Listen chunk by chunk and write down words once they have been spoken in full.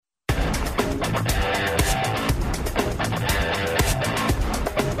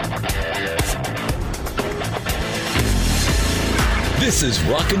This is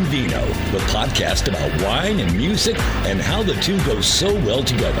Rockin' Vino, the podcast about wine and music and how the two go so well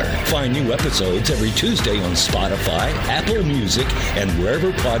together. Find new episodes every Tuesday on Spotify, Apple Music, and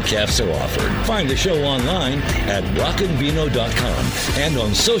wherever podcasts are offered. Find the show online at rockinvino.com and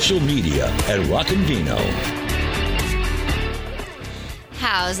on social media at Rockin' Vino.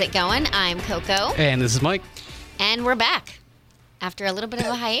 How's it going? I'm Coco. And this is Mike. And we're back after a little bit of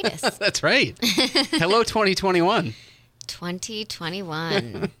a hiatus. That's right. Hello, 2021.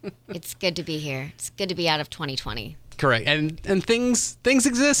 2021. It's good to be here. It's good to be out of 2020. Correct. And things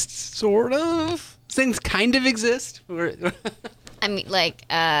exist, sort of. Things kind of exist. I mean, like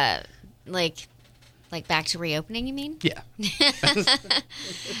back to reopening, you mean? Yeah.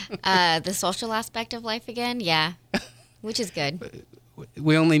 The social aspect of life again? Yeah. Which is good.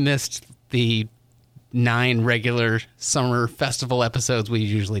 We only missed the 9 regular summer festival episodes we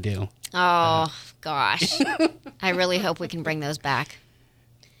usually do. Oh, gosh. I really hope we can bring those back.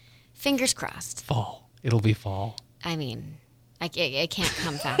 Fingers crossed. Fall. It'll be fall. I mean, it can't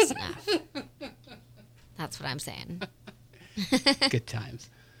come fast enough. That's what I'm saying. Good times.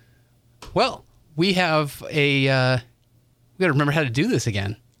 Well, we have we got to remember how to do this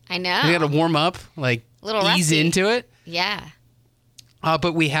again. I know. We got to warm up, Little ease rusty. into it. Yeah.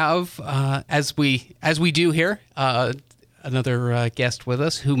 But we have, as we do here, another guest with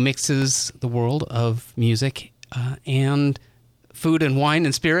us who mixes the world of music and food and wine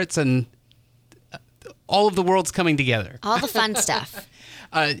and spirits and all of the worlds coming together. All the fun stuff.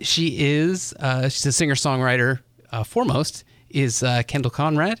 She's a singer-songwriter foremost, is Kendall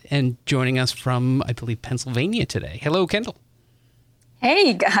Conrad, and joining us from, I believe, Pennsylvania today. Hello, Kendall.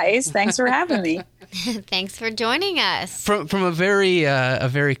 Hey, guys. Thanks for having me. Thanks for joining us. From a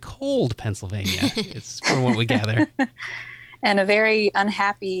very cold Pennsylvania, is from what we gather. And a very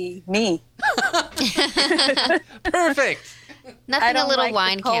unhappy me. Perfect. Nothing a little like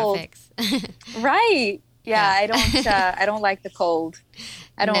wine the can't cold. fix. Right. Yeah, I don't like the cold.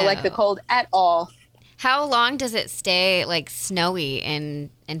 I don't like the No. cold at all. How long does it stay snowy in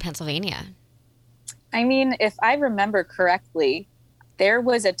Pennsylvania? I mean, if I remember correctly, there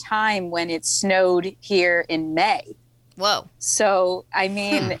was a time when it snowed here in May. Whoa. So, I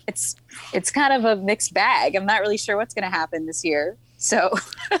mean, it's kind of a mixed bag. I'm not really sure what's going to happen this year. So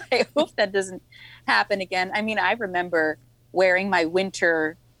I hope that doesn't happen again. I mean, I remember wearing my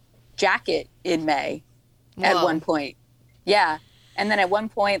winter jacket in May at Whoa. one point. Yeah. And then at one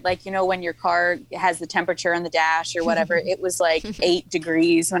point, when your car has the temperature on the dash or whatever, it was 8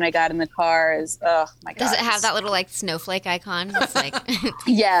 degrees when I got in the car. Oh my God. Does it have that little snowflake icon? It's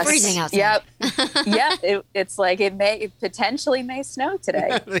yes. freezing outside. Yep. Yep. It's it potentially may snow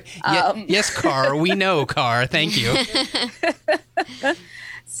today. Yes, car. We know, car. Thank you.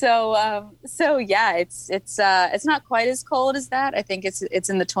 So yeah, it's not quite as cold as that. I think it's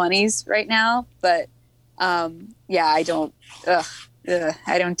in the 20s right now, but yeah, I don't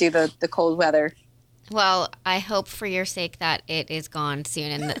do the cold weather. Well, I hope for your sake that it is gone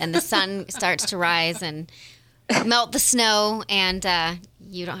soon and the sun starts to rise and melt the snow and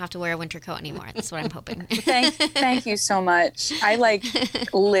you don't have to wear a winter coat anymore. That's what I'm hoping. Thank you so much. I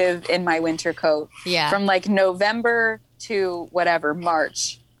live in my winter coat. Yeah. From November to whatever,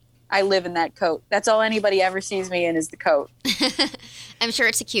 March. I live in that coat. That's all anybody ever sees me in is the coat. I'm sure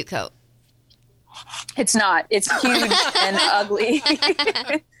it's a cute coat. It's not. It's huge and ugly.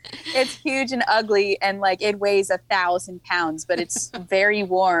 It's huge and ugly, and it weighs 1,000 pounds, but it's very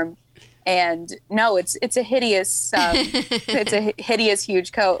warm. And no, it's a hideous,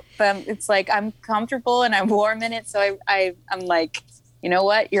 huge coat. But it's I'm comfortable and I'm warm in it. So I'm you know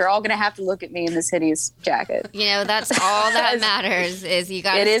what? You're all gonna have to look at me in this hideous jacket. That's all that matters is you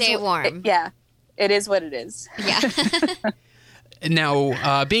gotta stay warm. Yeah, it is what it is. Yeah.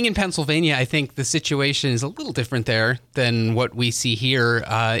 Now, being in Pennsylvania, I think the situation is a little different there than what we see here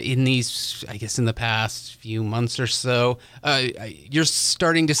in these, I guess, in the past few months or so. You're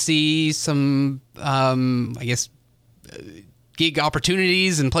starting to see some, gig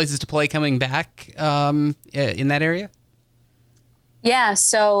opportunities and places to play coming back in that area? Yeah,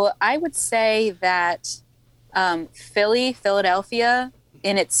 so I would say that Philadelphia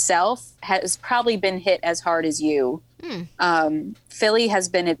in itself has probably been hit as hard as you. Philly has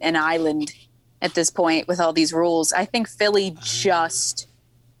been an island at this point with all these rules. I think Philly just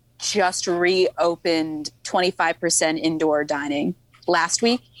reopened 25% indoor dining last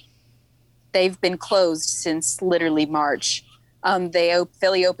week. They've been closed since literally March.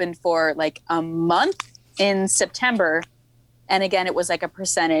 Philly opened for a month in September. And again, it was a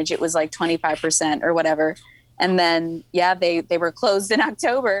percentage. It was 25% or whatever. And then, yeah, they were closed in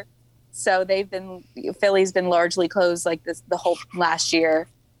October. So Philly's been largely closed like this the whole last year,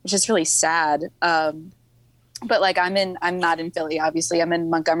 which is really sad. But like I'm not in Philly, obviously. I'm in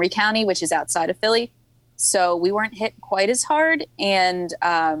Montgomery County, which is outside of Philly. So we weren't hit quite as hard. And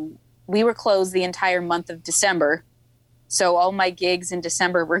we were closed the entire month of December. So all my gigs in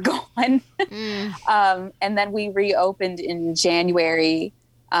December were gone. And then we reopened in January,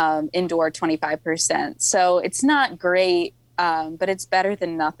 indoor 25%. So it's not great, but it's better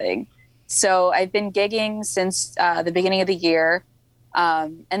than nothing. So I've been gigging since the beginning of the year.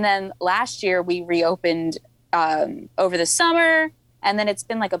 And then last year we reopened over the summer, and then it's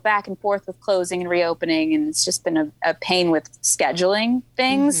been like a back and forth with closing and reopening, and it's just been a pain with scheduling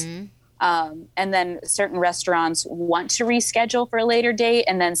things. And then certain restaurants want to reschedule for a later date,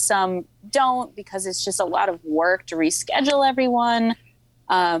 and then some don't because it's just a lot of work to reschedule everyone.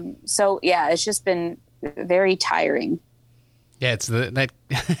 So yeah, it's just been very tiring. Yeah, it's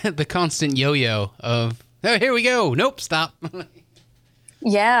the constant yo-yo of, oh, here we go. Nope, stop.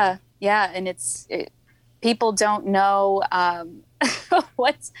 Yeah, and people don't know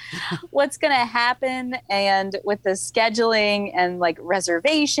what's going to happen, and with the scheduling and like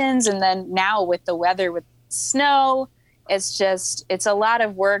reservations, and then now with the weather with snow, it's a lot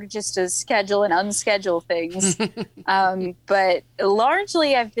of work just to schedule and unschedule things. But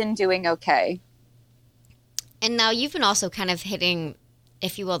largely I've been doing okay. And now you've been also kind of hitting,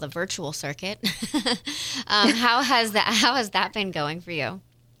 if you will, the virtual circuit. How has that been going for you?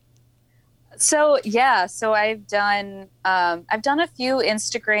 So I've done a few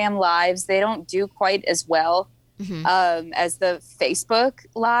Instagram lives. They don't do quite as well as the Facebook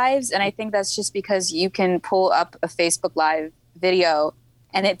lives, and I think that's just because you can pull up a Facebook live video,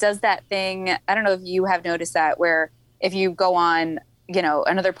 and it does that thing. I don't know if you have noticed that, where if you go on,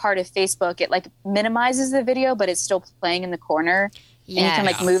 another part of Facebook, it like minimizes the video, but it's still playing in the corner, and you can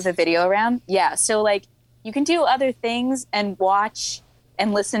like move the video around. Yeah, so like you can do other things and watch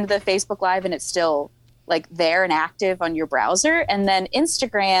and listen to the Facebook Live, and it's still like there and active on your browser. And then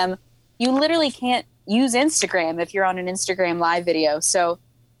Instagram, you literally can't use Instagram if you're on an Instagram Live video. So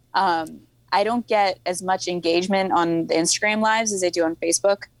I don't get as much engagement on the Instagram Lives as I do on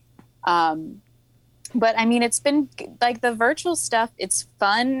Facebook. But I mean, it's been like the virtual stuff. It's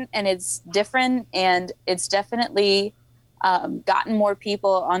fun and it's different, and it's definitely gotten more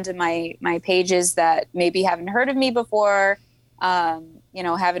people onto my pages that maybe haven't heard of me before.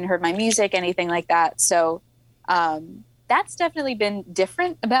 Haven't heard my music, anything like that. So that's definitely been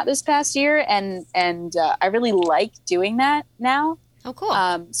different about this past year, and I really like doing that now. Oh, cool.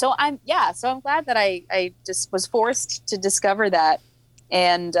 So I'm glad that I just was forced to discover that,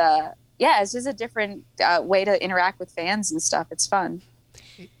 and it's just a different way to interact with fans and stuff. It's fun.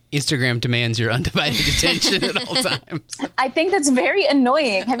 Instagram demands your undivided attention at all times. I think that's very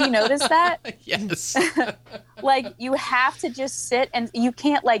annoying. Have you noticed that? Yes. Like, you have to just sit, and you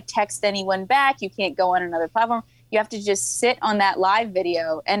can't like text anyone back. You can't go on another platform. You have to just sit on that live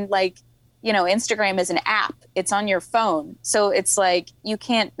video, and like, Instagram is an app. It's on your phone. So it's like, you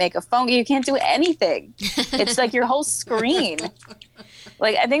can't make a phone. You can't do anything. It's like your whole screen.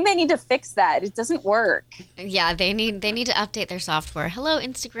 Like, I think they need to fix that. It doesn't work. Yeah, they need to update their software. Hello,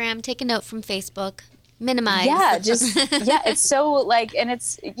 Instagram. Take a note from Facebook. Minimize. Yeah, it's so like, and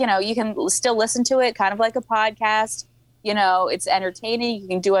it's, you can still listen to it kind of like a podcast. It's entertaining. You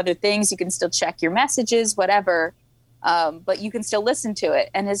can do other things. You can still check your messages, whatever. But you can still listen to it.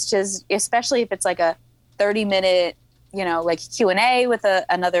 And it's just, especially if it's like a 30-minute, like Q&A with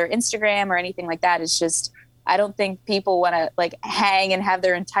another Instagram or anything like that. It's just, I don't think people want to like hang and have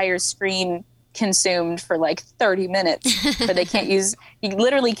their entire screen consumed for like 30 minutes, but you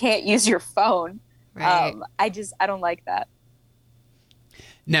literally can't use your phone. Right. I don't like that.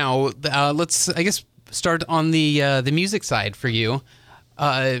 Now, let's, I guess, start on the music side for you.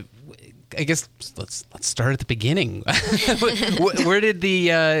 I guess let's start at the beginning. Where did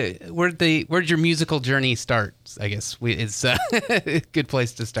your musical journey start? I guess it's a good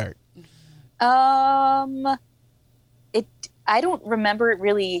place to start. I don't remember it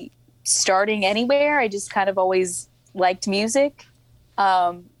really starting anywhere. I just kind of always liked music.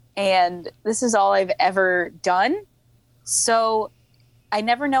 And this is all I've ever done. So I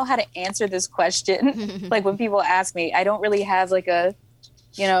never know how to answer this question. Like, when people ask me, I don't really have like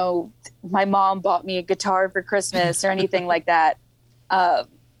my mom bought me a guitar for Christmas or anything like that. I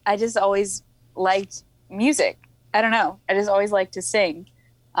just always liked music. I don't know. I just always liked to sing.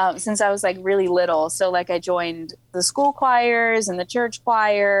 Since I was like really little. So like I joined the school choirs and the church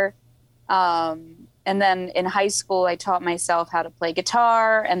choir. And then in high school, I taught myself how to play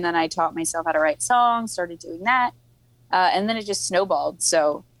guitar, and then I taught myself how to write songs, started doing that. And then it just snowballed.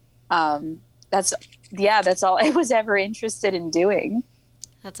 So That's all I was ever interested in doing.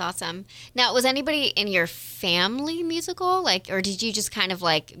 That's awesome. Now, was anybody in your family musical, like, or did you just kind of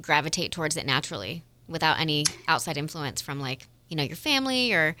like gravitate towards it naturally without any outside influence from like, you know, your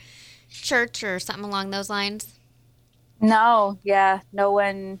family or church or something along those lines? No, yeah, no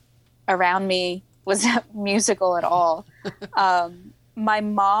one around me was musical at all. My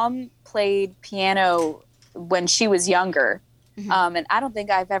mom played piano when she was younger, and I don't think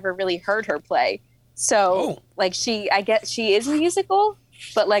I've ever really heard her play. So, like, I guess she is musical,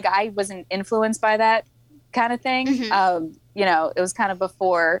 but like I wasn't influenced by that kind of thing. You know, it was kind of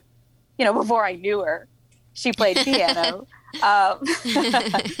before I knew her, she played piano.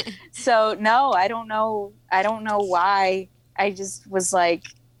 So no, I don't know why. I just was like,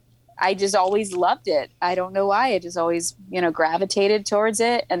 I just always loved it. I don't know why. I just always, you know, gravitated towards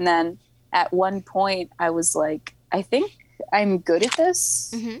it. And then at one point I was like, I think I'm good at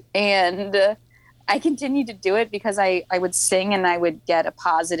this. And I continued to do it because I would sing and I would get a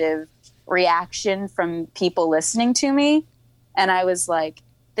positive reaction from people listening to me. And I was like,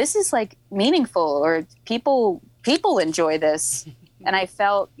 this is like meaningful, or people enjoy this. And I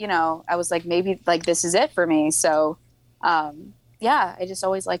felt, you know, I was like, maybe like this is it for me. So, yeah, I just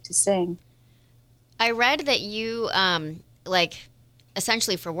always like to sing. I read that you, like,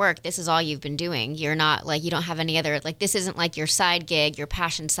 essentially for work, this is all you've been doing. You're not like, you don't have any other, like, this isn't like your side gig, your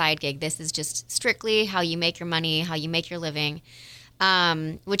passion side gig. This is just strictly how you make your money, how you make your living,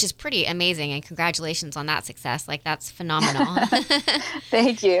 which is pretty amazing. And congratulations on that success. Like, that's phenomenal.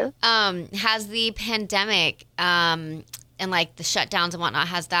 Thank you. Has the pandemic, and like the shutdowns and whatnot,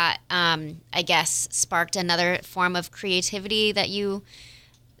 has that, I guess, sparked another form of creativity that you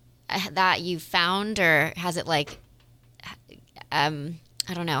found, or has it like, I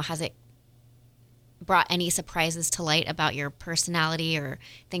don't know, has it brought any surprises to light about your personality or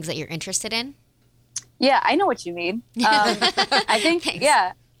things that you're interested in? Yeah, I know what you mean. I think, Thanks.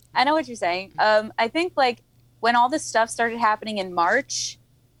 yeah, I know what you're saying. I think like when all this stuff started happening in March,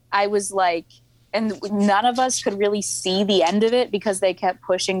 I was like, and none of us could really see the end of it because they kept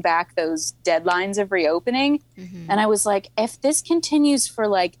pushing back those deadlines of reopening. And I was like, if this continues for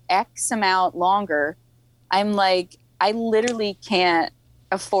like X amount longer, I'm like, I literally can't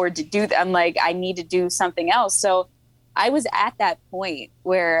afford to do that. I'm like, I need to do something else. So I was at that point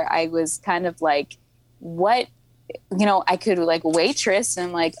where I was kind of like, what, you know, I could like waitress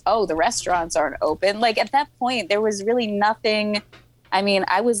and like, oh, the restaurants aren't open. Like at that point, there was really nothing. I mean,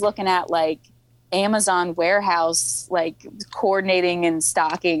 I was looking at like Amazon warehouse, like coordinating and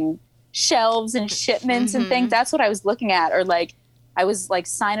stocking shelves and shipments and things. That's what I was looking at. Or like, I was like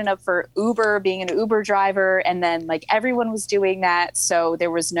signing up for Uber, being an Uber driver. And then like everyone was doing that. So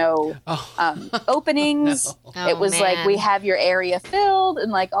there was no openings. No. It was like, we have your area filled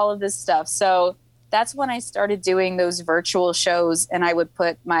and like all of this stuff. So that's when I started doing those virtual shows, and I would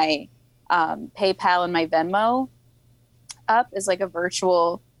put my PayPal and my Venmo up as like a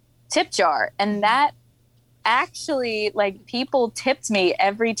virtual tip jar. And that actually, like, people tipped me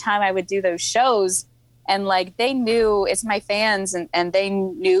every time I would do those shows. And like, they knew it's my fans, and they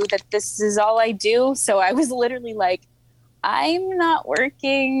knew that this is all I do. So I was literally like, I'm not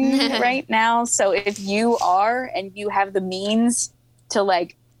working right now. So if you are, and you have the means to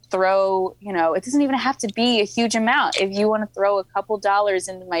like throw, you know, it doesn't even have to be a huge amount. If you want to throw a couple dollars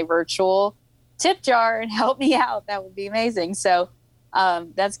into my virtual tip jar and help me out, that would be amazing. So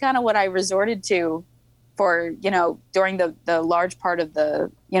that's kind of what I resorted to for, you know, during the large part of the,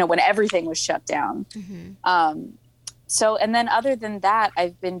 you know, when everything was shut down. So, and then other than that,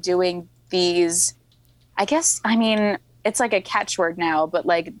 I've been doing these, I guess, I mean, it's like a catchword now, but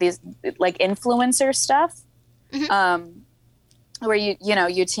like these like influencer stuff, where you know,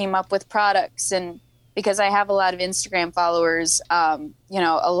 you team up with products. And because I have a lot of Instagram followers, you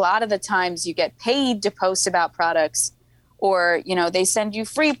know, a lot of the times you get paid to post about products, or, you know, they send you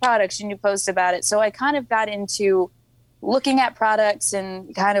free products and you post about it. So I kind of got into looking at products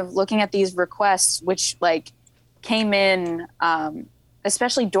and kind of looking at these requests, which like came in,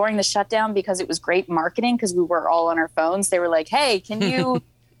 especially during the shutdown, because it was great marketing because we were all on our phones. They were like, hey, can you,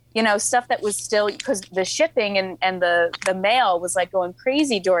 you know, stuff that was still, because the shipping and the mail was like going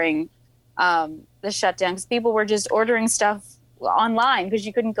crazy during the shutdown, because people were just ordering stuff online because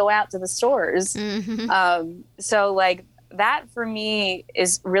you couldn't go out to the stores. So like that for me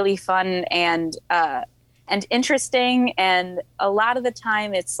is really fun and interesting. And a lot of the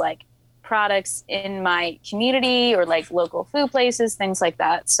time it's like products in my community or like local food places, things like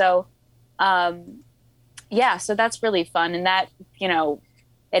that. So yeah, so that's really fun. And that, you know,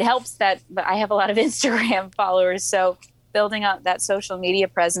 it helps that I have a lot of Instagram followers. So building up that social media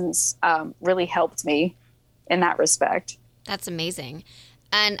presence really helped me in that respect. That's amazing.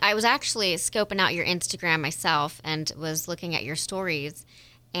 And I was actually scoping out your Instagram myself and was looking at your stories.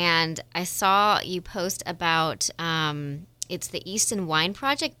 And I saw you post about it's the Easton Wine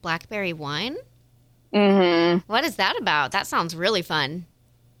Project, Blackberry Wine. Mm-hmm. What is that about? That sounds really fun.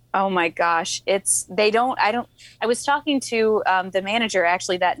 Oh my gosh. I was talking to the manager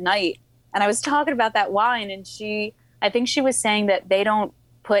actually that night, and I was talking about that wine, and I think she was saying that they don't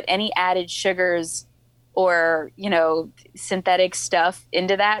put any added sugars or, synthetic stuff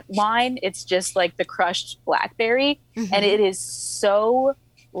into that wine. It's just like the crushed blackberry. Mm-hmm. And it is so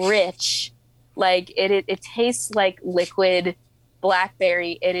rich. Like it tastes like liquid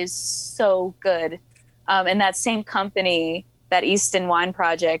blackberry. It is so good. And that same company, that Easton Wine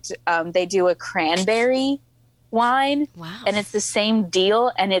Project, they do a cranberry wine. Wow. And it's the same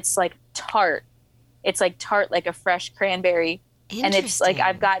deal. And it's like tart. It's like tart, like a fresh cranberry. And it's like,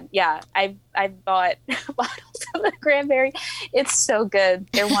 I've bought bottles of the cranberry. It's so good.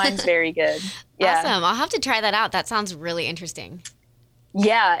 Their wine's very good. Yeah. Awesome. I'll have to try that out. That sounds really interesting.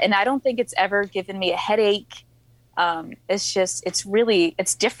 Yeah. And I don't think it's ever given me a headache. It's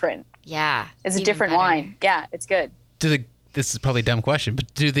different. Yeah. It's a different wine. Yeah. It's good. This is probably a dumb question,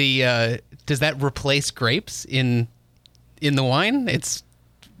 but does that replace grapes in the wine?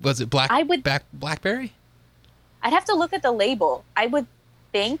 Was it blackberry? I'd have to look at the label. I would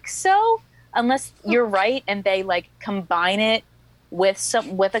think so, unless you're right and they like combine it with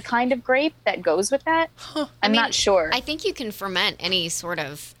a kind of grape that goes with that. I'm not sure. I think you can ferment any sort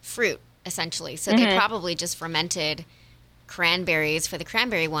of fruit essentially. So they probably just fermented cranberries for the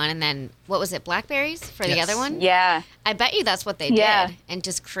cranberry one, and then what was it, blackberries for the other one? Yeah. I bet you that's what they did and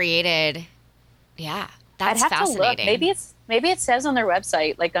just created. Yeah, that's fascinating. To look. Maybe it says on their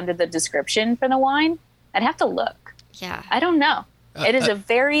website, like under the description for the wine. I'd have to look. Yeah. I don't know. I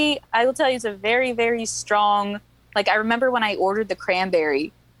will tell you, it's a very, very strong, like I remember when I ordered the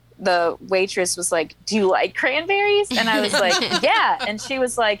cranberry, the waitress was like, "Do you like cranberries?" And I was like, "Yeah." And she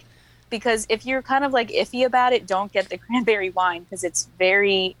was like, because if you're kind of like iffy about it, don't get the cranberry wine because it's a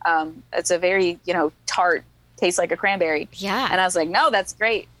very, tart, tastes like a cranberry. Yeah. And I was like, "No, that's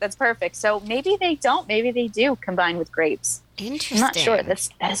great. That's perfect." So maybe they don't, maybe they do combine with grapes. Interesting. I'm not sure.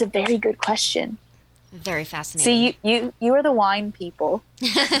 That is a very good question. Very fascinating. See, you are the wine people.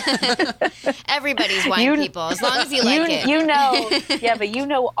 Everybody's wine people, as long as you like it. You know, yeah, but you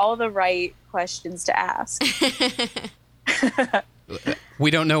know all the right questions to ask. We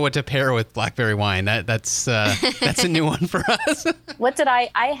don't know what to pair with blackberry wine. That's a new one for us. What did I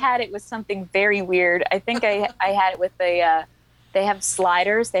had it with something very weird. I think I had it with they have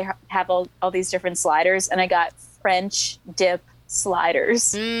sliders. They have all these different sliders, and I got French dip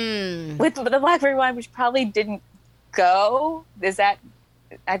sliders with the blackberry wine, which probably didn't go.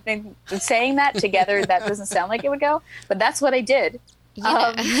 I think saying that together, that doesn't sound like it would go, but that's what I did.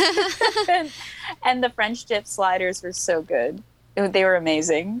 Yeah. And the French dip sliders were so good. They were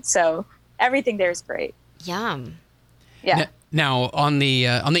amazing. So everything there is great. Yum. Yeah. Now on the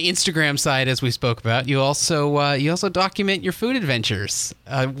Instagram side, as we spoke about, you also document your food adventures.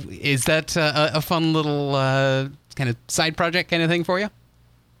 Is that a fun little kind of side project kind of thing for you?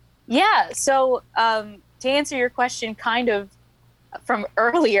 Yeah. So to answer your question, kind of from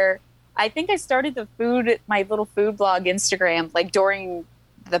earlier, I think I started my little food blog Instagram like during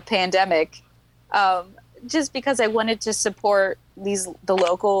the pandemic, just because I wanted to support the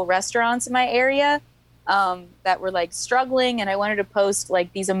local restaurants in my area that were like struggling, and I wanted to post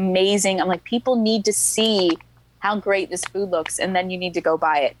like these amazing. I'm like, people need to see how great this food looks, and then you need to go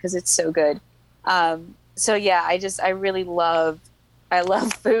buy it because it's so good. So yeah, I really love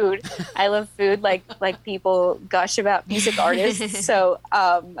food. I love food like people gush about music artists. So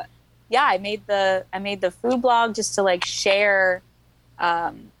yeah, I made the food blog just to like share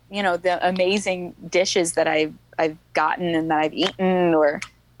the amazing dishes that I've gotten and that I've eaten, or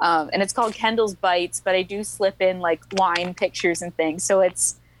and it's called Kendall's Bites, but I do slip in like wine pictures and things. So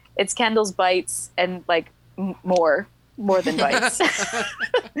it's Kendall's Bites and like more than bites.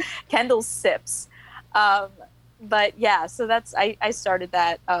 Kendall's Sips. But yeah, so I started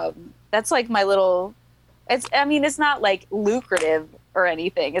that. That's like my little, it's not like lucrative or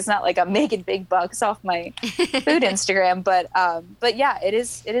anything. It's not like I'm making big bucks off my food Instagram, but yeah, it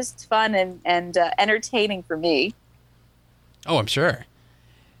is fun and entertaining for me. Oh, I'm sure.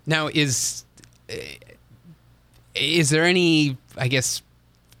 Now, is there any, I guess,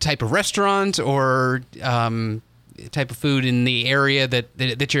 type of restaurant or type of food in the area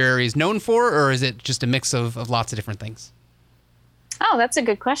that your area is known for, or is it just a mix of lots of different things? Oh, that's a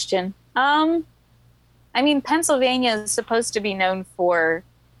good question. I mean, Pennsylvania is supposed to be known for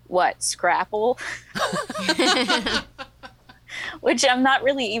what? Scrapple? Which I'm not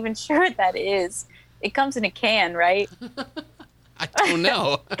really even sure what that is. It comes in a can, right? I don't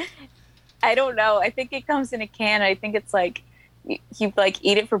know. I don't know. I think it comes in a can. I think it's like you like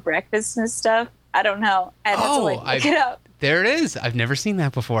eat it for breakfast and stuff. I don't know. I'd have to like look it up. There it is. I've never seen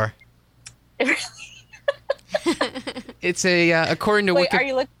that before. It's according to Wait, are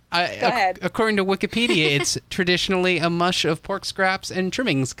you looking? Go ahead. According to Wikipedia, it's traditionally a mush of pork scraps and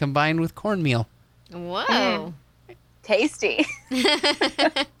trimmings combined with cornmeal. Whoa. Tasty.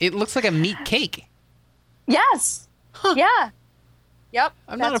 It looks like a meat cake. Yes. Huh. Yeah. Yep.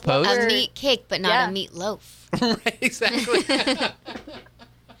 I'm not opposed. A meat cake, but not a meat loaf. Right, exactly.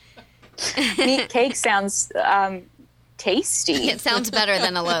 Meat cake sounds tasty. It sounds better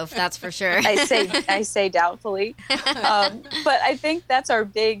than a loaf, that's for sure. I say doubtfully. But I think that's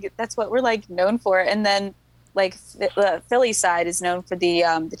what we're like known for. And then like the Philly side is known for the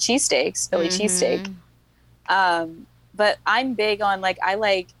cheesesteaks, Philly cheesesteak. But I'm big on like, I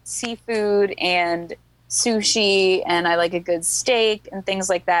like seafood and sushi, and I like a good steak and things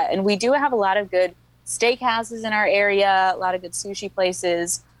like that. And we do have a lot of good steakhouses in our area, a lot of good sushi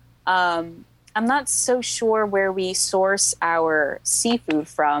places. I'm not so sure where we source our seafood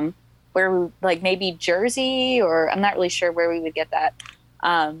from, like maybe Jersey, or I'm not really sure where we would get that.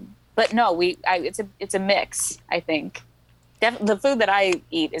 But no, it's a mix, I think. The food that I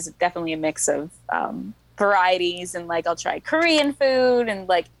eat is definitely a mix of varieties, and like I'll try Korean food and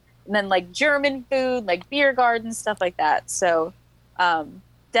then like German food, like beer gardens, stuff like that. So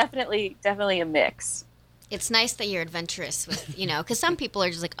definitely a mix. It's nice that you're adventurous with, because some people are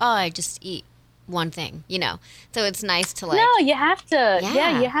just like, oh, I just eat one thing, So it's nice to like. No, you have to.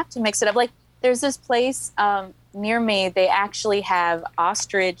 Yeah, you have to mix it up. Like there's this place near me. They actually have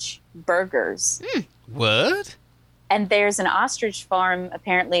ostrich burgers. What? And there's an ostrich farm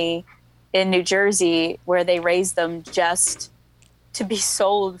apparently in New Jersey where they raise them just to be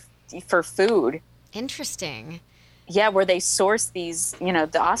sold for food. Interesting. Yeah, where they source these,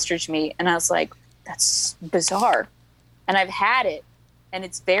 the ostrich meat. And I was like, that's bizarre. And I've had it, and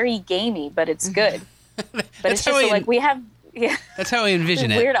it's very gamey, but it's good. But it's just like we have, That's how I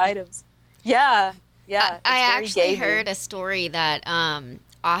envision it. Weird items. Yeah. I actually heard a story that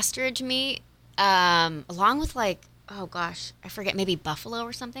ostrich meat, along with like, oh gosh, I forget, maybe buffalo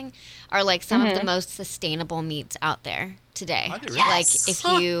or something, are like some of the most sustainable meats out there today. Are they really? Like if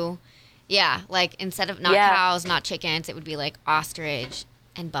you, like instead of not cows, not chickens, it would be like ostrich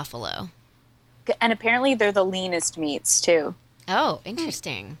and buffalo. And apparently they're the leanest meats too. Oh,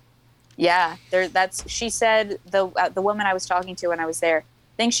 interesting. Yeah, she said the woman I was talking to when I was there,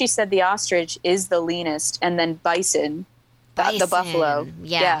 I think she said the ostrich is the leanest, and then bison. The buffalo.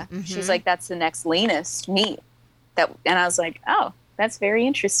 Yeah. Mm-hmm. She's like, that's the next leanest meat. And I was like, oh, that's very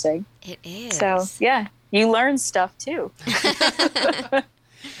interesting. It is. So yeah, you learn stuff too.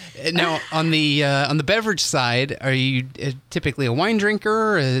 Now, on the beverage side, are you typically a wine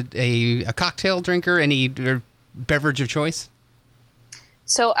drinker, a cocktail drinker, any beverage of choice?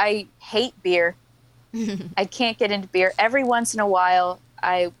 So I hate beer. I can't get into beer. Every once in a while,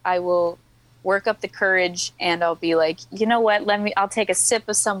 I will work up the courage, and I'll be like, you know what? I'll take a sip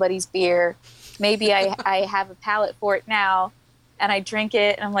of somebody's beer. Maybe I have a palate for it now, and I drink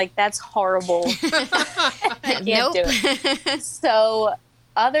it, and I'm like, that's horrible. I can't do it. So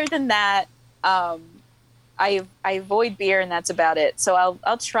other than that, I avoid beer, and that's about it. So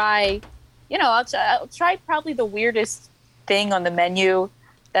I'll try, I'll try probably the weirdest thing on the menu.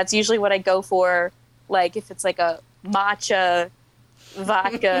 That's usually what I go for. Like if it's like a matcha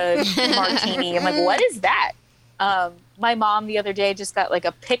vodka martini, I'm like, what is that? My mom the other day just got like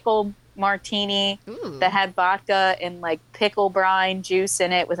a pickle martini that had vodka and like pickle brine juice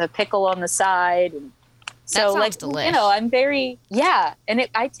in it with a pickle on the side. And so like, delish. I'm very, and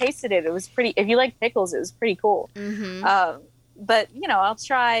I tasted it. It was pretty, if you like pickles, it was pretty cool. Mm-hmm. But I'll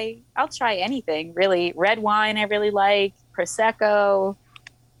try anything really. Red wine I really like, Prosecco,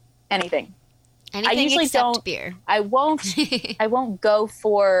 anything. Anything I usually except don't beer. I won't go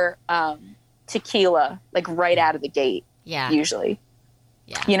for tequila like right out of the gate. Yeah. Usually.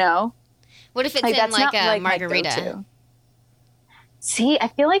 Yeah. What if it's in like a margarita? See, I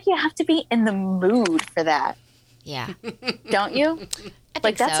feel like you have to be in the mood for that. Yeah. Don't you? I like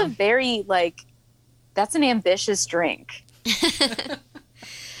think that's so. a very that's an ambitious drink.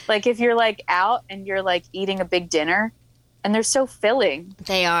 Like if you're like out and you're like eating a big dinner, and they're so filling.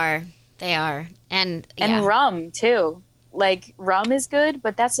 They are. And rum too. Like rum is good,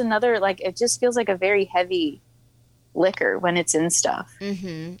 but that's another, like, it just feels like a very heavy liquor when it's in stuff.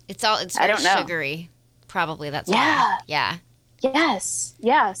 Mm-hmm. It's very I don't know. sugary. Probably that's Yeah. why. Yeah. Yes.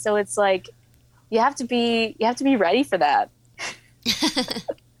 Yeah. So it's like you have to be ready for that.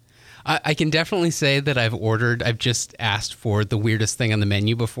 I can definitely say that I've just asked for the weirdest thing on the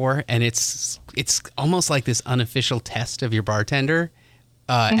menu before, and it's almost like this unofficial test of your bartender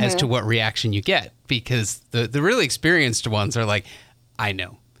as to what reaction you get, because the really experienced ones are like, I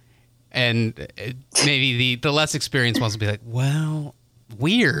know. And maybe the less experienced ones will be like, well,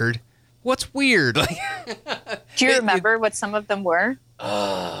 weird? What's weird? Like, Do you remember what some of them were?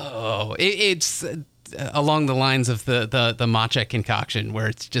 oh, it's along the lines of the matcha concoction, where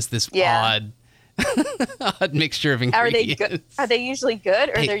it's just this odd mixture of ingredients. Are they good? Are they usually good,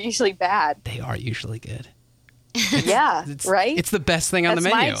 or they're usually bad? They are usually good. Yeah, right? It's the best thing on the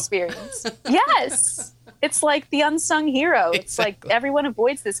menu. That's my experience. Yes. It's like the unsung hero. It's Exactly. like everyone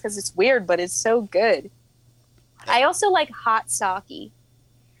avoids this because it's weird, but it's so good. I also like hot sake.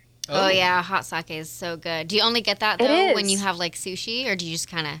 Oh yeah, hot sake is so good. Do you only get that It though when is. you have like sushi, or do you just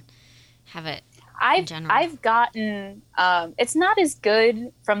kind of have it? general. I've gotten it's not as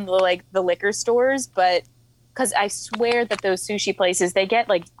good from the liquor stores, but because I swear that those sushi places, they get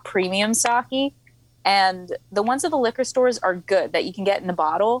like premium sake, and the ones at the liquor stores are good that you can get in a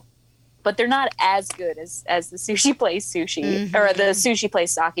bottle, but they're not as good as the sushi place sushi or the sushi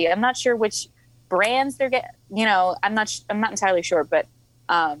place sake. I'm not sure which brands they're getting. You know, I'm not entirely sure, but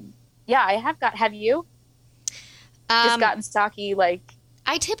yeah, have you just gotten sake like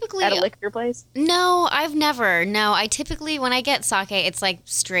I typically at a liquor place? No, I've never. No, I typically when I get sake, it's like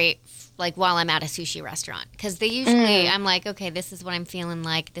straight like while I'm at a sushi restaurant, because they usually I'm like, okay, this is what I'm feeling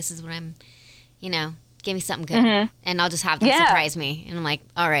like. This is what I'm, give me something good, and I'll just have them surprise me, and I'm like,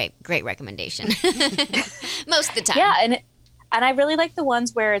 all right, great recommendation. Most of the time, Yeah, and I really like the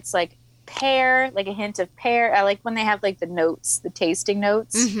ones where it's like pear, like a hint of pear. I like when they have like the notes, the tasting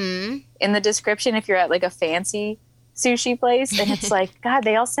notes in the description. If you're at like a fancy sushi place, and it's like, God,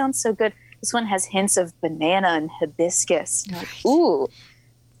 they all sound so good. This one has hints of banana and hibiscus. You're like, ooh,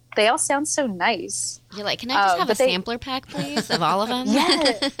 they all sound so nice. you're like, can I just have a sampler pack, please, of all of them?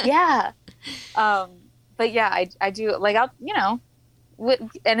 Yeah. But yeah, I do like,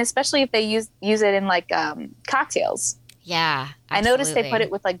 and especially if they use it in like cocktails. Yeah, I noticed they put absolutely.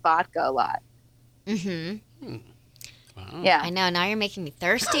 it with like vodka a lot. Wow. Yeah. I know. Now you're making me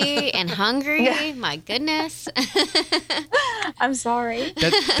thirsty and hungry. Yeah. My goodness. I'm sorry.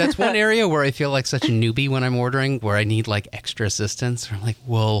 That's one area where I feel like such a newbie when I'm ordering, where I need like extra assistance. I'm like,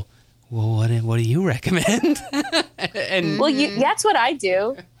 well, what do you recommend? And Well, that's what I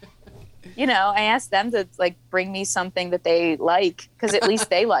do. I ask them to like bring me something that they like, because at least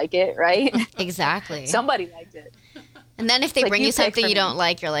they like it, right? Exactly. Somebody liked it. And then if they Like, bring you you pick something for you me. don't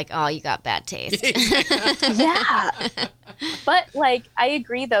like, you're like, oh, you got bad taste. Yeah. But like, I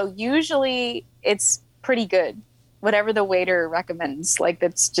agree though. Usually it's pretty good. Whatever the waiter recommends, like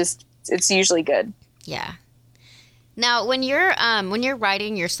it's usually good. Yeah. Now, when you're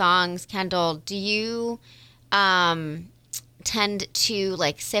writing your songs, Kendall, do you tend to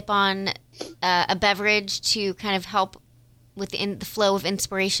like sip on a beverage to kind of help with the flow of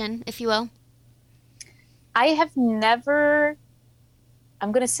inspiration, if you will? I have never,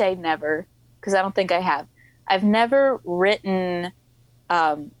 I'm going to say never, because I don't think I have. I've never written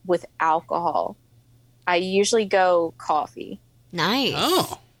with alcohol. I usually go coffee. Nice.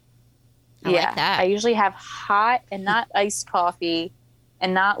 oh, I like that. I usually have hot and not iced coffee,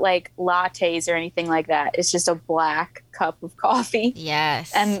 and not like lattes or anything like that. It's just a black cup of coffee.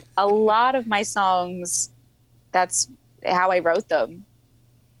 Yes. And a lot of my songs, that's how I wrote them,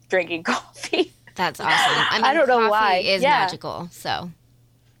 drinking coffee. That's awesome. I mean, I don't know coffee why. is Yeah. magical. So.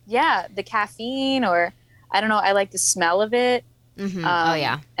 Yeah, the caffeine, or I don't know, I like the smell of it. Oh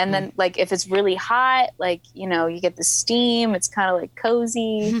yeah. And then like if it's really hot, like, you get the steam, it's kind of like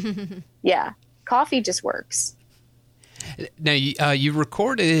cozy. Yeah. Coffee just works. now you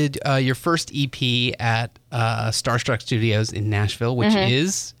recorded your first EP at Starstruck Studios in Nashville, which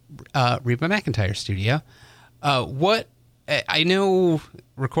is Reba McEntire's studio. What I know,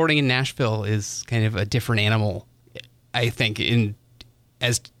 recording in Nashville is kind of a different animal, I think, in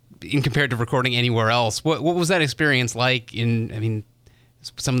compared to recording anywhere else. What was that experience like?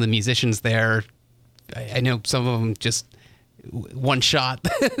 Some of the musicians there, I know some of them just one shot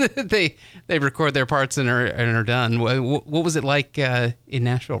they record their parts and are done. What was it like in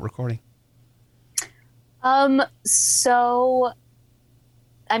Nashville recording? So,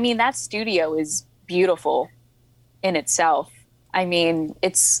 that studio is beautiful in itself.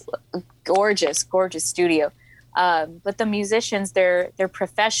 It's a gorgeous, gorgeous studio. But the musicians, they're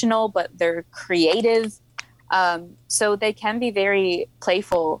professional, but they're creative. So they can be very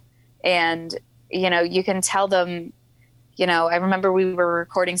playful, and you can tell them, I remember we were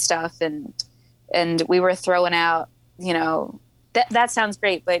recording stuff and we were throwing out, that sounds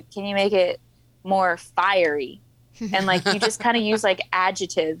great, but can you make it more fiery? And like, you just kind of use like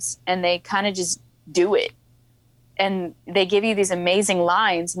adjectives and they kind of just do it. And they give you these amazing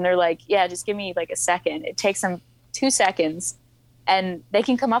lines and they're like, yeah, just give me like a second. It takes them 2 seconds and they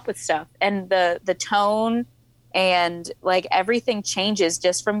can come up with stuff. And the tone and like everything changes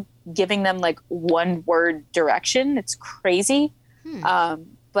just from giving them like one word direction. It's crazy.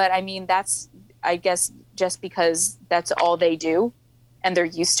 But I mean, that's, I guess, just because that's all they do and they're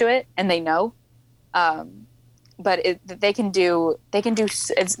used to it and they know. But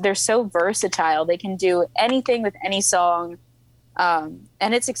they're so versatile. They can do anything with any song. And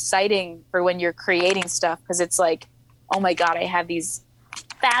it's exciting for when you're creating stuff because it's like, oh my God, I have these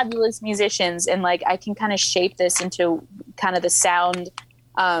fabulous musicians and like I can kind of shape this into kind of the sound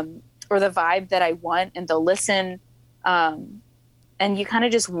or the vibe that I want, and they'll listen. And you kind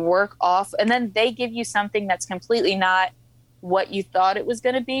of just work off, and then they give you something that's completely not what you thought it was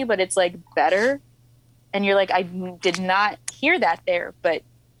going to be, but it's like better. And you're like, I did not hear that there, but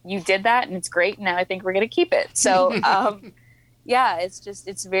you did that and it's great. Now I think we're going to keep it. So, yeah,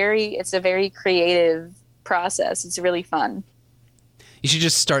 it's a very creative process. It's really fun. You should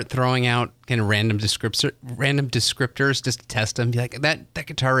just start throwing out kind of random descriptors just to test them. Be like, that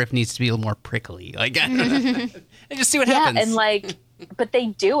guitar riff needs to be a little more prickly. Like, and just see what happens. Yeah, and like, but they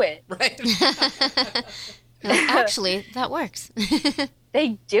do it. Right. Actually, that works.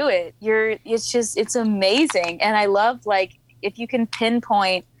 They do it. It's amazing. And I love, like, if you can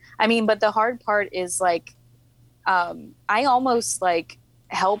pinpoint, but the hard part is like, I almost like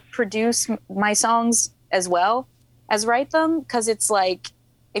help produce my songs as well as write them. 'Cause it's like,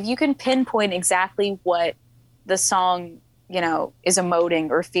 if you can pinpoint exactly what the song, is emoting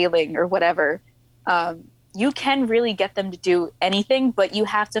or feeling or whatever, you can really get them to do anything, but you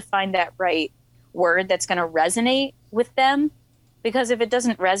have to find that right word that's going to resonate with them. Because if it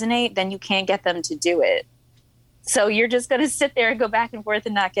doesn't resonate, then you can't get them to do it. So you're just going to sit there and go back and forth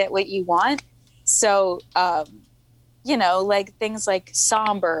and not get what you want. So, like things like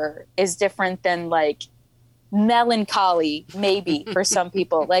somber is different than like melancholy, maybe for some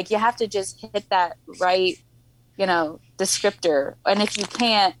people. Like you have to just hit that right, descriptor. And if you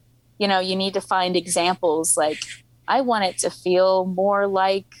can't, you need to find examples. Like I want it to feel more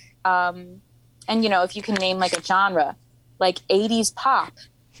like, and if you can name like a genre, like 80s pop.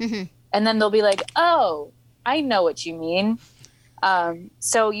 And then they'll be like, oh, I know what you mean.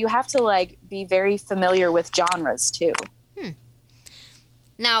 So you have to like be very familiar with genres too.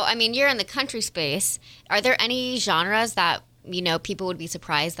 Now, you're in the country space. Are there any genres that, people would be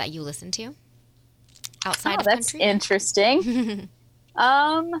surprised that you listen to outside of that's country? That's interesting.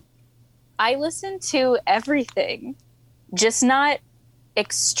 I listen to everything, just not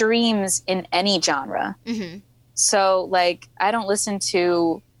extremes in any genre. Mm-hmm. So, like, I don't listen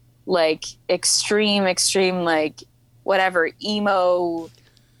to, like, extreme, like, whatever, emo,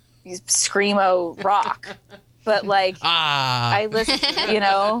 screamo rock. But, like, I listen,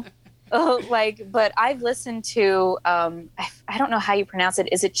 but I've listened to, I don't know how you pronounce it.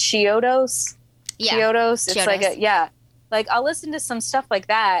 Is it Chiodos? Yeah. Chiodos? It's like like, I'll listen to some stuff like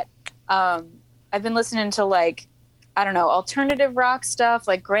that. I've been listening to, like, I don't know, alternative rock stuff,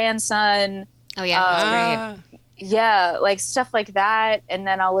 like Grandson. Oh, yeah, that's great. Yeah, like stuff like that. And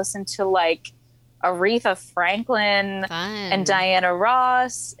then I'll listen to like Aretha Franklin and Diana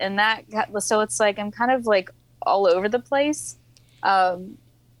Ross and that. So it's like, I'm kind of like all over the place.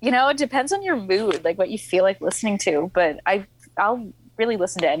 It depends on your mood, like what you feel like listening to, but I'll really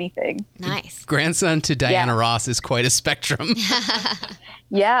listen to anything. Nice. Grandson to Diana Ross is quite a spectrum.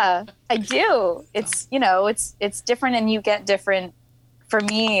 Yeah, I do. It's, it's different and you get different. For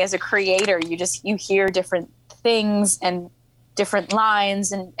me as a creator, you hear different things and different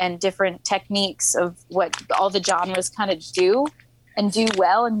lines and different techniques of what all the genres kind of do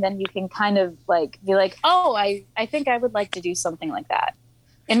well. And then you can kind of like be like, oh, I think I would like to do something like that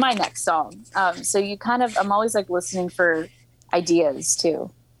in my next song. So I'm always like listening for ideas too.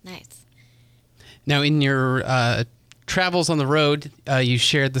 Nice. Now in your travels on the road, you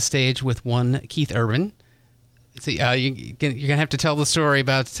shared the stage with one Keith Urban. So, you're gonna have to tell the story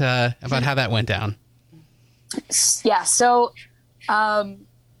about how that went down. Yeah, so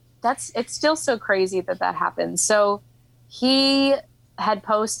it's still so crazy that happened. So he had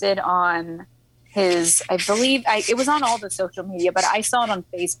posted on his, I believe, it was on all the social media, but I saw it on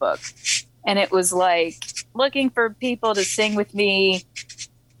Facebook, and it was like looking for people to sing with me.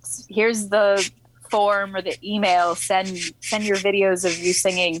 Here's the form or the email, send your videos of you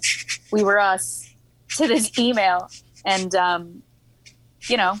singing We Were Us to this email. And,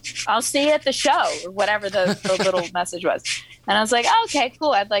 I'll see you at the show, or whatever the little message was. And I was like, oh, okay,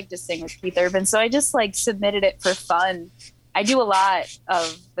 cool. I'd like to sing with Keith Urban. So I just like submitted it for fun. I do a lot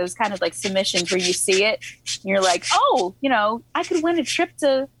of those kind of like submissions where you see it and you're like, oh, I could win a trip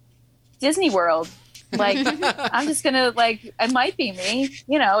to Disney World. Like, I'm just going to like, it might be me,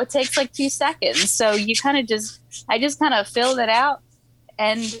 it takes like 2 seconds. So I just kind of filled it out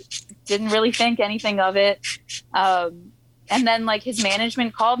and didn't really think anything of it. And then like his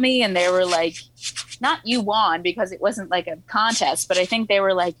management called me and they were like, not you won, because it wasn't like a contest, but I think they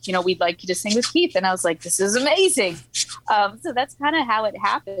were like, we'd like you to sing with Keith. And I was like, this is amazing. So that's kind of how it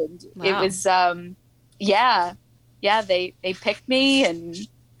happened. Wow. It was, they picked me and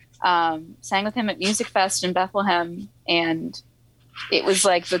sang with him at Music Fest in Bethlehem. And it was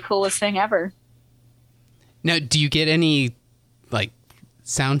like the coolest thing ever. Now, do you get any like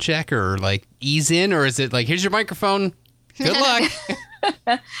sound check or like ease in, or is it like, here's your microphone, good luck?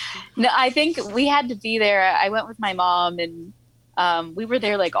 No, I think we had to be there. I went with my mom and we were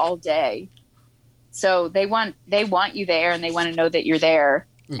there like all day. So they want you there and they want to know that you're there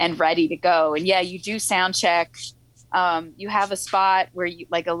and ready to go. And yeah, you do sound check. You have a spot where you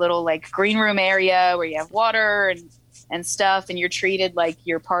like a little like green room area where you have water and stuff, and you're treated like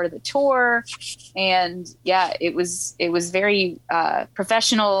you're part of the tour. And yeah, it was very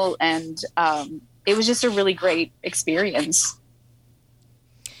professional, and it was just a really great experience.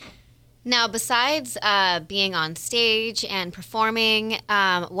 Now, besides being on stage and performing,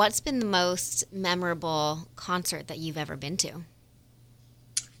 what's been the most memorable concert that you've ever been to?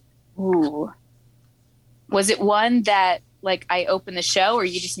 Ooh. Was it one that, like, I opened the show, or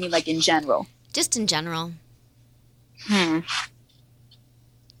you just mean, like, in general? Just in general.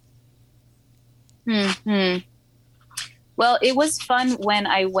 Well, it was fun when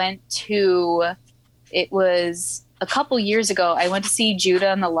I went to, it was a couple years ago, I went to see Judah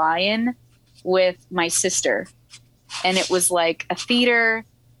and the Lion with my sister. And it was like a theater,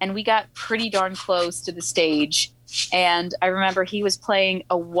 and we got pretty darn close to the stage. And I remember he was playing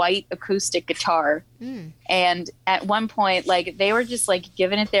a white acoustic guitar. And at one point, like, they were just like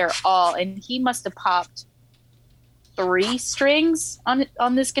giving it their all. And he must have popped 3 strings on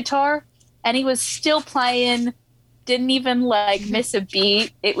this guitar. And he was still playing, didn't even like miss a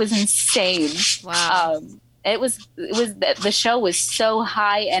beat. It was insane. Wow. It was the show was so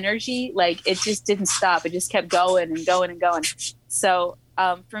high energy, like it just didn't stop. It just kept going and going and going. So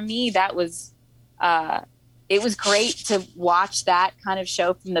for me, that was it was great to watch that kind of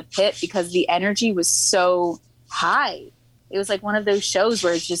show from the pit, because the energy was so high. It was like one of those shows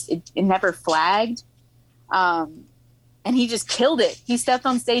where it never flagged. And he just killed it. He stepped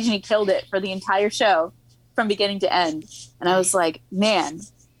on stage and he killed it for the entire show from beginning to end. And I was like, man,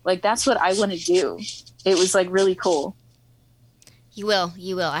 like that's what I want to do. It was like really cool. You will.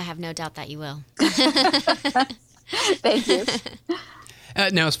 I have no doubt that you will. Thank you.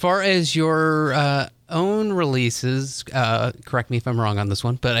 Now, as far as your own releases, correct me if I'm wrong on this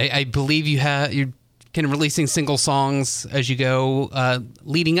one, but I believe you're kind of releasing single songs as you go,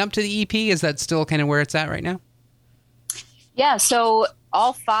 leading up to the EP. Is that still kind of where it's at right now? Yeah. So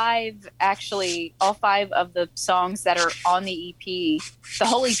all 5 of the songs that are on the EP, the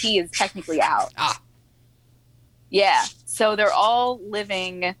whole EP is technically out. Yeah. So they're all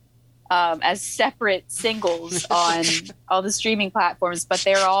living as separate singles on all the streaming platforms, but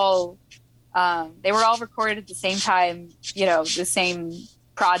they were all recorded at the same time, the same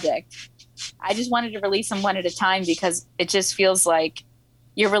project. I just wanted to release them one at a time, because it just feels like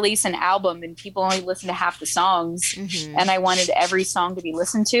you release an album and people only listen to half the songs. And I wanted every song to be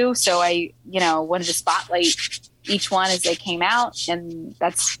listened to. So I, wanted to spotlight each one as they came out. And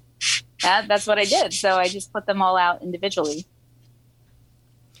that's what I did. So I just put them all out individually.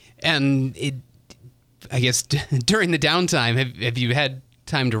 And I guess during the downtime, have you had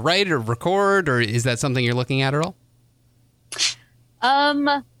time to write or record, or is that something you're looking at all?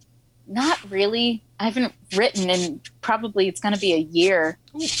 Not really. I haven't written in probably it's going to be a year,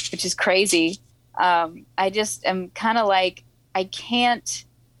 which is crazy. I just am kind of like, I can't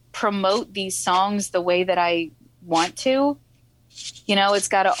promote these songs the way that I want to. It's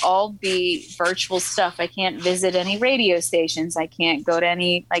got to all be virtual stuff. I can't visit any radio stations. I can't go to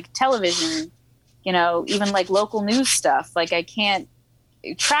any like television, even like local news stuff. Like I can't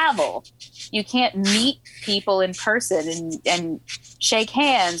travel. You can't meet people in person and shake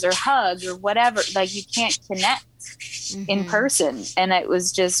hands or hug or whatever. Like you can't connect in person. And it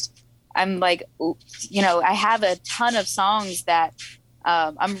was just, I'm like, I have a ton of songs that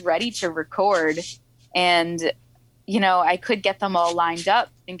I'm ready to record. And, you know, I could get them all lined up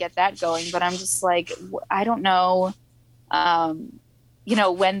and get that going, but I'm just like, I don't know, you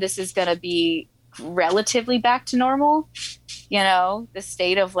know, when this is going to be relatively back to normal, you know, the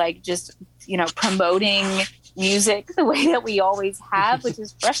state of like just, you know, promoting music the way that we always have, which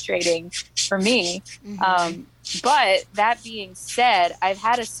is frustrating for me. But that being said, I've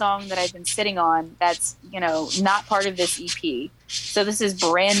had a song that I've been sitting on that's, you know, not part of this EP. So this is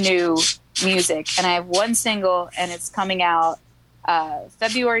brand new music, and I have one single, and it's coming out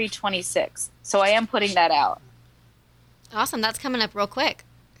February 26th. So I am putting that out. Awesome. That's coming up real quick.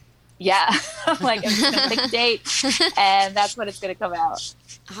 Yeah. I'm like, I'm just going to pick a date, and that's when it's going to come out.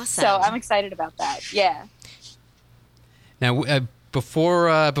 Awesome. So I'm excited about that. Yeah. Now,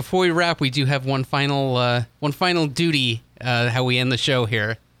 before we wrap, we do have one final duty. How we end the show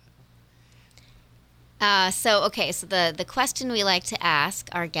here. So the question we like to ask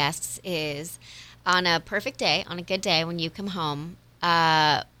our guests is, on a perfect day, on a good day when you come home,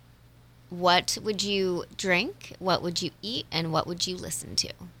 what would you drink? What would you eat? And what would you listen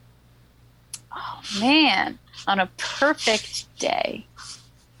to? Oh man, on a perfect day.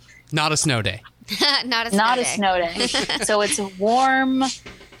 Not a snow day. Not a snow day. So it's a warm,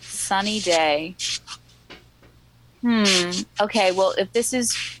 sunny day. Okay, well, if this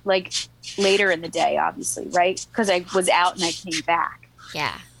is like later in the day, obviously, right? Because I was out and I came back.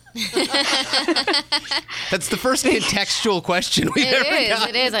 Yeah. That's the first contextual question we've ever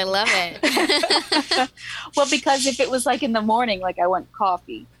gotten. It is. I love it. Well, because if it was like in the morning, like I want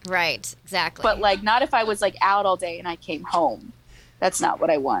coffee. Right, exactly. But like not if I was like out all day and I came home. That's not what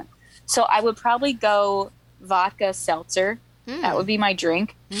I want. So I would probably go vodka seltzer. That would be my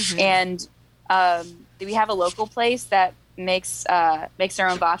drink. And we have a local place that makes their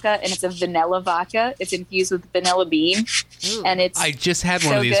own vodka, and it's a vanilla vodka. It's infused with vanilla bean. Ooh. And it's I just had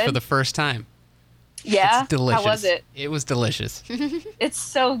one of these for the first time. Yeah? It's delicious. How was it? It was delicious. It's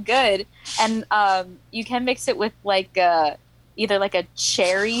so good. And you can mix it with like either like a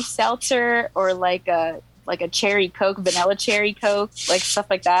cherry seltzer or like a cherry Coke, vanilla cherry Coke, like stuff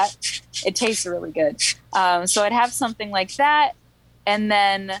like that. It tastes really good. So I'd have something like that. And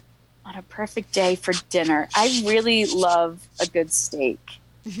then on a perfect day for dinner, I really love a good steak.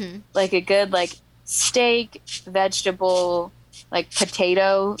 Like a good like steak, vegetable, like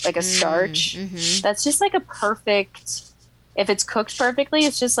potato, like a starch. That's just like a perfect, if it's cooked perfectly,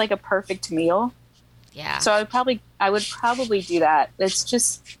 it's just like a perfect meal. Yeah. So I would probably do that. It's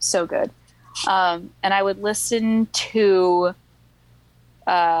just so good. And I would listen to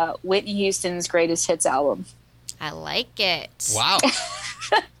Whitney Houston's Greatest Hits album. I like it. Wow.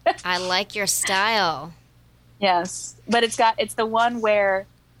 I like your style. Yes. But it's the one where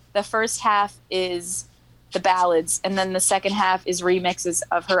the first half is the ballads and then the second half is remixes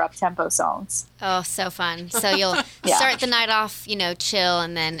of her up-tempo songs. Oh, so fun. So you'll start the night off, you know, chill,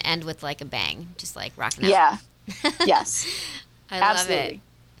 and then end with like a bang, just like rocking out. Yeah. Yes. I Absolutely. love it.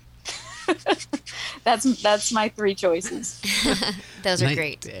 That's my three choices. Those are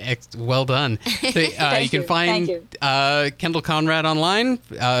great. Well done. So, you can find Kendall Conrad online.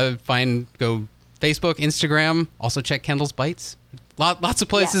 Go Facebook, Instagram. Also check Kendall's Bites. Lots of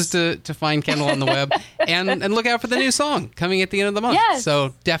places to find Kendall on the web. and look out for the new song coming at the end of the month. Yes.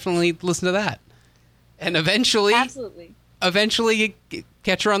 So definitely listen to that. And eventually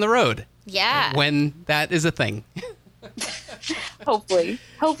catch her on the road. Yeah. When that is a thing.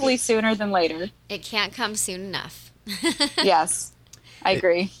 Hopefully sooner than later. It can't come soon enough. Yes, I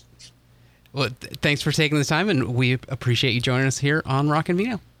agree. Well, thanks for taking the time, and we appreciate you joining us here on Rockin'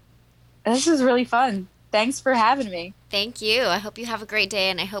 Vino. This is really fun. Thanks for having me. Thank you. I hope you have a great day,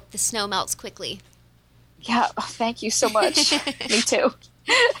 and I hope the snow melts quickly. Yeah, thank you so much. Me too.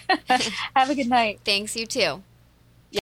 Have a good night. Thanks, you too.